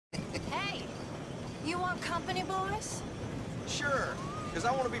You want company, boys? Sure, because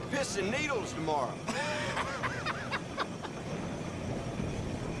I want to be pissing needles tomorrow.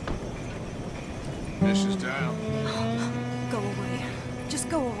 This is down. Go away. Just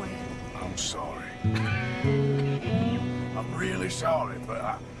go away. I'm sorry. I'm really sorry,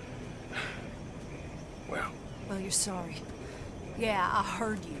 but well... Well, you're sorry. Yeah, I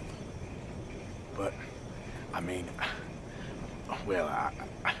heard you. But, I mean... Well,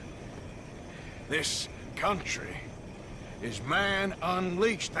 this country is man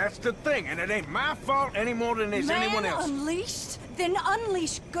unleashed. That's the thing, and it ain't my fault any more than it's anyone else. Man unleashed? Then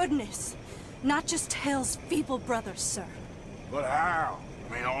unleash goodness. Not just hell's feeble brothers, sir. But how?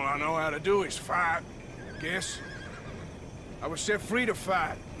 I mean, all I know how to do is fight, I guess. I was set free to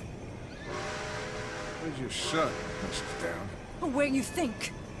fight. Where's your son, Mrs. Down? Where you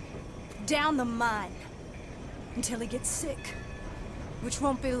think? Down the mine. Until he gets sick. Which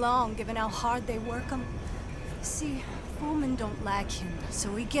won't be long, given how hard they work him. See, foremen don't like him,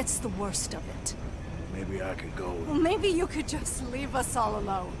 so he gets the worst of it. Maybe I could go... Well, maybe you could just leave us all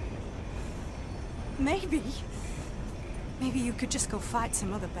alone. Maybe. Maybe you could just go fight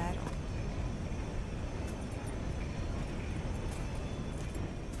some other battle.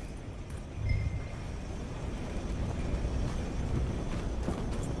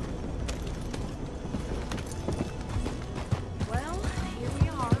 Well, here we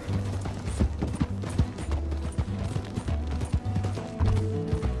are.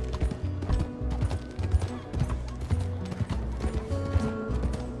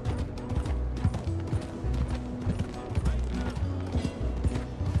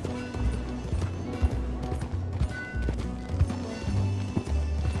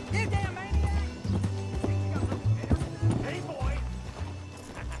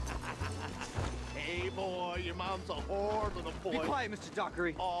 Be quiet, Mr.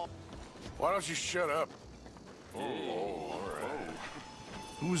 Dockery. Why don't you shut up? Oh, all right.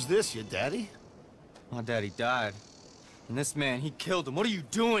 Who's this, your daddy? My daddy died. And this man, he killed him. What are you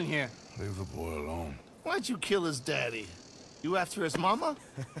doing here? Leave the boy alone. Why'd you kill his daddy? You after his mama?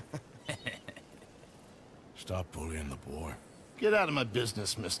 Stop bullying the boy. Get out of my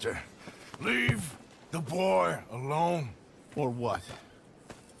business, mister. Leave the boy alone. Or what?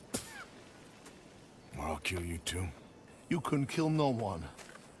 Or I'll kill you too. You couldn't kill no one.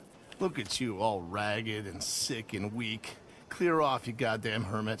 Look at you, all ragged and sick and weak. Clear off, you goddamn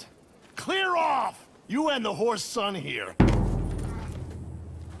hermit. Clear off! You and the horse son here.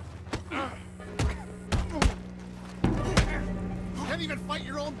 Can't even fight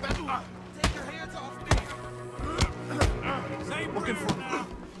your own battle. Take your hands off me. Same looking for.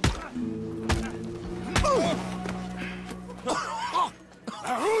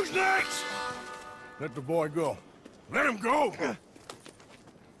 Now who's next? Let the boy go. Let him go!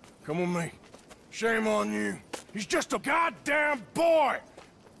 Come with me. Shame on you. He's just a goddamn boy!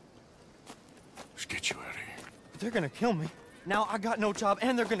 Let's get you out of here. They're gonna kill me. Now I got no job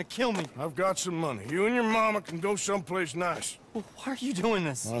and they're gonna kill me. I've got some money. You and your mama can go someplace nice. Well, why are you doing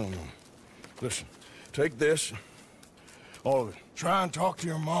this? I don't know. Listen, take this. All of it. Try and talk to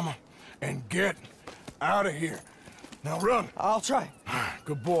your mama and get out of here. Now run. I'll try.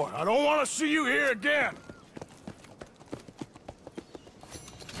 Good boy. I don't want to see you here again.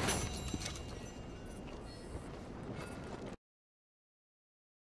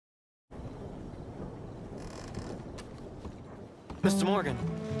 Mr. Morgan.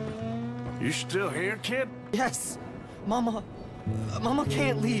 You still here, kid? Yes. Mama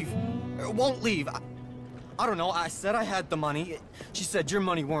can't leave. Won't leave. I don't know. I said I had the money. She said your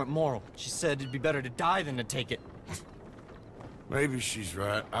money weren't moral. She said it'd be better to die than to take it. Maybe she's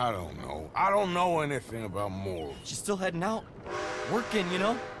right. I don't know. I don't know anything about morals. She's still heading out. Working, you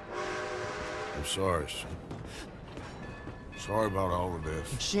know? I'm sorry, son. Sorry about all of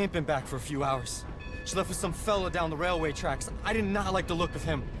this. She ain't been back for a few hours. She left with some fella down the railway tracks. I did not like the look of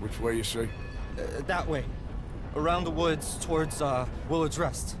him. Which way you say? That way. Around the woods towards, Willard's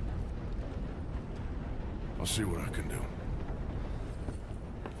Rest. I'll see what I can do.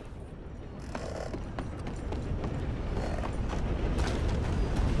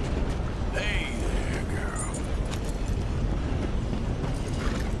 Hey there, girl.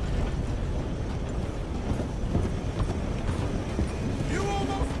 You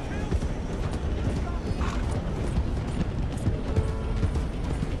almost...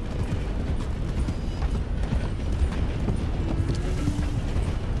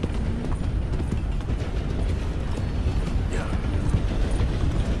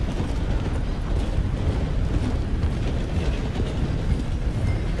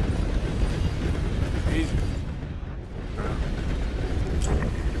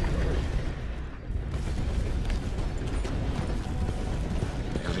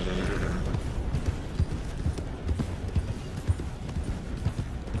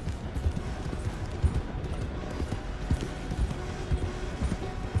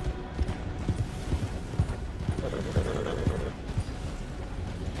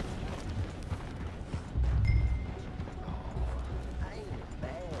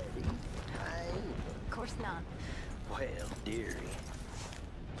 Well, dearie,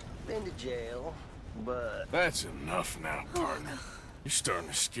 been to jail, but... That's enough now, partner. You're starting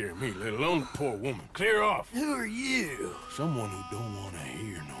to scare me, let alone the poor woman. Clear off. Who are you? Someone who don't want to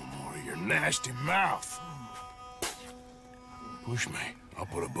hear no more of your nasty mouth. Push me. I'll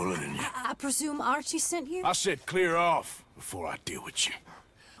put a bullet in you. I presume Archie sent you? I said clear off before I deal with you.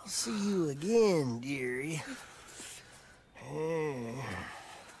 I'll see you again, dearie.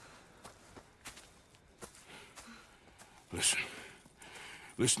 Listen.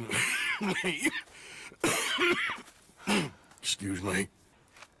 Listen to me. Excuse me.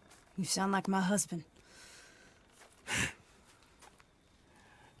 You sound like my husband.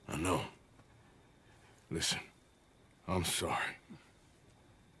 I know. Listen, I'm sorry.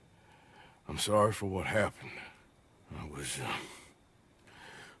 I'm sorry for what happened. I was,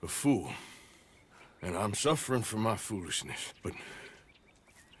 a fool. And I'm suffering for my foolishness, but...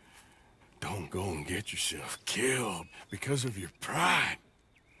 don't go and get yourself killed because of your pride.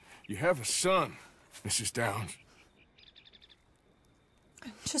 You have a son, Mrs. Downs.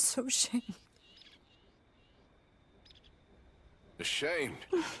 I'm just so ashamed. Ashamed?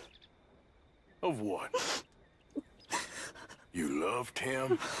 Of what? You loved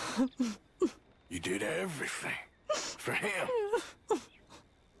him? You did everything for him.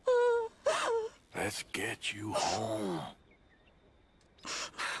 Let's get you home.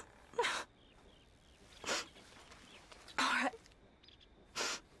 All right.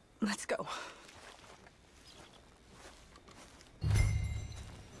 Let's go.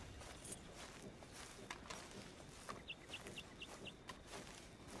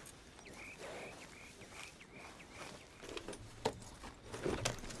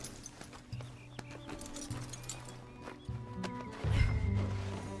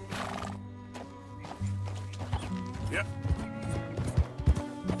 Yep.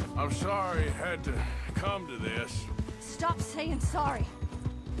 I'm sorry it had to come to this. Stop saying sorry.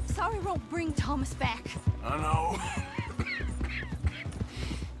 Sorry won't bring Thomas back. I know.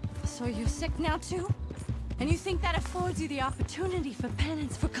 So you're sick now too? And you think that affords you the opportunity for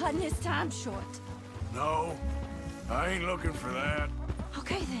penance for cutting his time short? No, I ain't looking for that.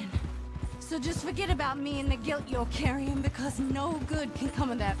 Okay then. So just forget about me and the guilt you're carrying, because no good can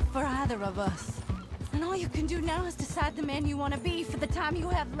come of that for either of us. And all you can do now is decide the man you want to be for the time you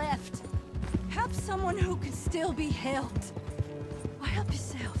have left. Help someone who can still be helped. Or help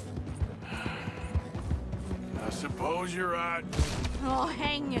yourself. I suppose you're right. Oh,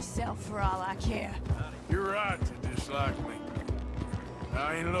 hang yourself for all I care. You're right to dislike me.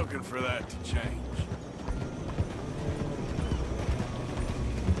 I ain't looking for that to change.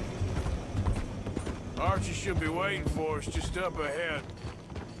 Archie should be waiting for us just up ahead.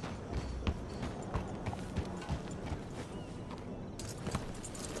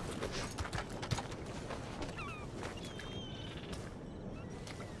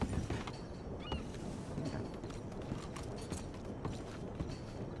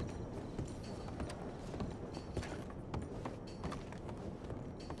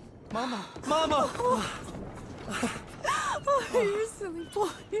 Mama! Mama! Oh, you silly boy.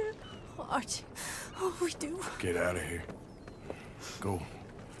 Oh, Archie. Oh, we do. Get out of here. Go.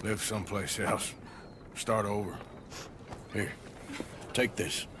 Live someplace else. Start over. Here. Take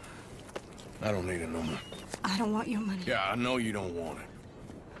this. I don't need it no more. I don't want your money. Yeah, I know you don't want it.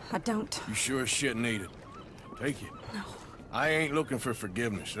 I don't. You sure as shit need it. Take it. No. I ain't looking for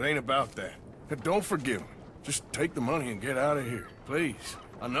forgiveness. It ain't about that. And don't forgive me. Just take the money and get out of here. Please.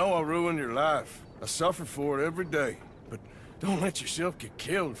 I know I ruined your life. I suffer for it every day. But don't let yourself get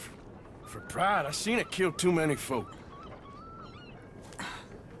killed for pride. I seen it kill too many folk.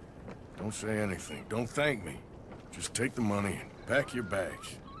 Don't say anything. Don't thank me. Just take the money and pack your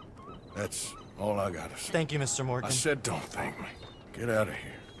bags. That's all I gotta say. Thank you, Mr. Morgan. I said don't thank me. Get out of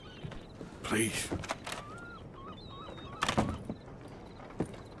here. Please.